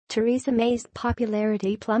Theresa May's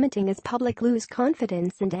popularity plummeting as public lose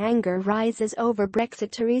confidence and anger rises over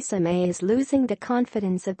Brexit. Theresa May is losing the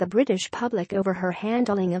confidence of the British public over her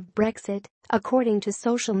handling of Brexit, according to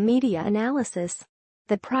social media analysis.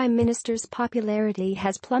 The Prime Minister's popularity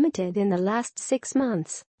has plummeted in the last 6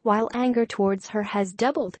 months, while anger towards her has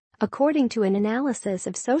doubled, according to an analysis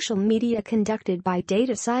of social media conducted by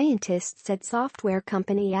data scientists at software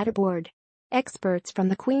company Adderboard. Experts from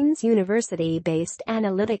the Queen's University-based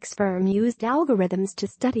analytics firm used algorithms to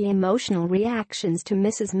study emotional reactions to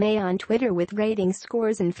Mrs. May on Twitter, with rating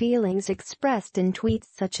scores and feelings expressed in tweets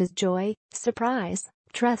such as joy, surprise,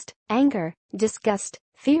 trust, anger, disgust,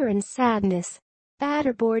 fear and sadness.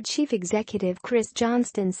 Adderboard chief executive Chris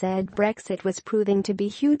Johnston said Brexit was proving to be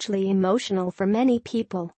hugely emotional for many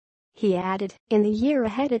people. He added, in the year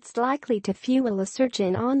ahead it's likely to fuel a surge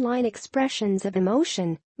in online expressions of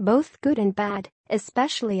emotion, both good and bad,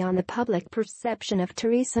 especially on the public perception of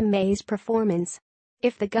Theresa May's performance.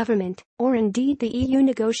 If the government, or indeed the EU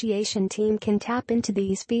negotiation team, can tap into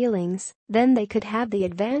these feelings, then they could have the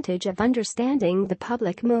advantage of understanding the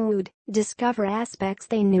public mood, discover aspects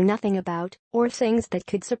they knew nothing about, or things that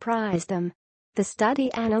could surprise them. The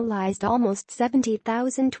study analyzed almost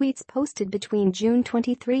 70,000 tweets posted between June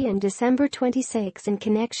 23 and December 26 in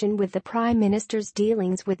connection with the Prime Minister's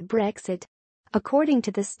dealings with Brexit. According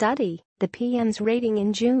to the study, the PM's rating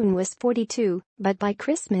in June was 42, but by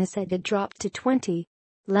Christmas it had dropped to 20.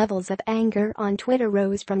 Levels of anger on Twitter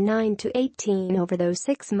rose from 9 to 18 over those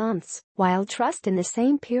 6 months, while trust in the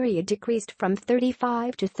same period decreased from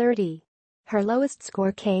 35 to 30. Her lowest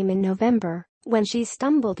score came in November, when she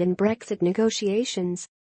stumbled in Brexit negotiations.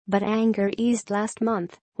 But anger eased last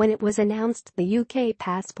month, when it was announced the UK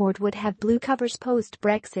passport would have blue covers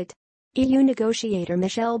post-Brexit. EU negotiator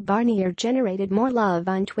Michel Barnier generated more love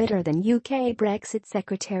on Twitter than UK Brexit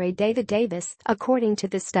Secretary David Davis, according to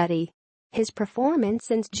the study. His performance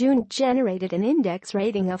since June generated an index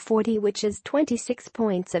rating of 40, which is 26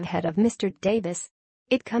 points ahead of Mr. Davis.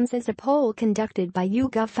 It comes as a poll conducted by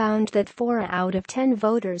YouGov found that 4 out of 10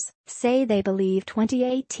 voters say they believe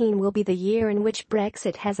 2018 will be the year in which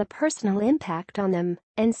Brexit has a personal impact on them,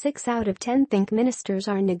 and 6 out of 10 think ministers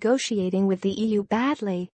are negotiating with the EU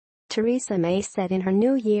badly. Theresa May said in her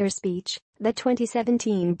New Year's speech that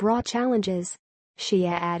 2017 brought challenges. She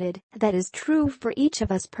added, "That is true for each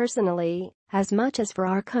of us personally, as much as for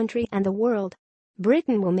our country and the world.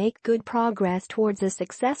 Britain will make good progress towards a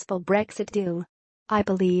successful Brexit deal. I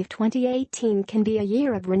believe 2018 can be a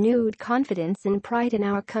year of renewed confidence and pride in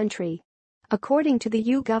our country." According to the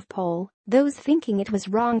YouGov poll, those thinking it was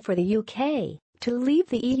wrong for the UK to leave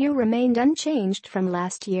the EU remained unchanged from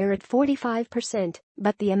last year at 45%,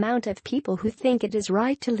 but the amount of people who think it is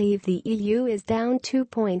right to leave the EU is down 2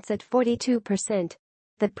 points at 42%.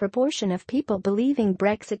 The proportion of people believing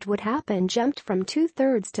Brexit would happen jumped from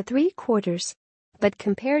 2/3 to 3/4. But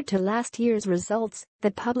compared to last year's results,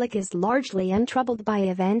 the public is largely untroubled by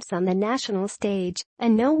events on the national stage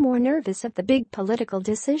and no more nervous of the big political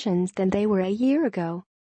decisions than they were a year ago.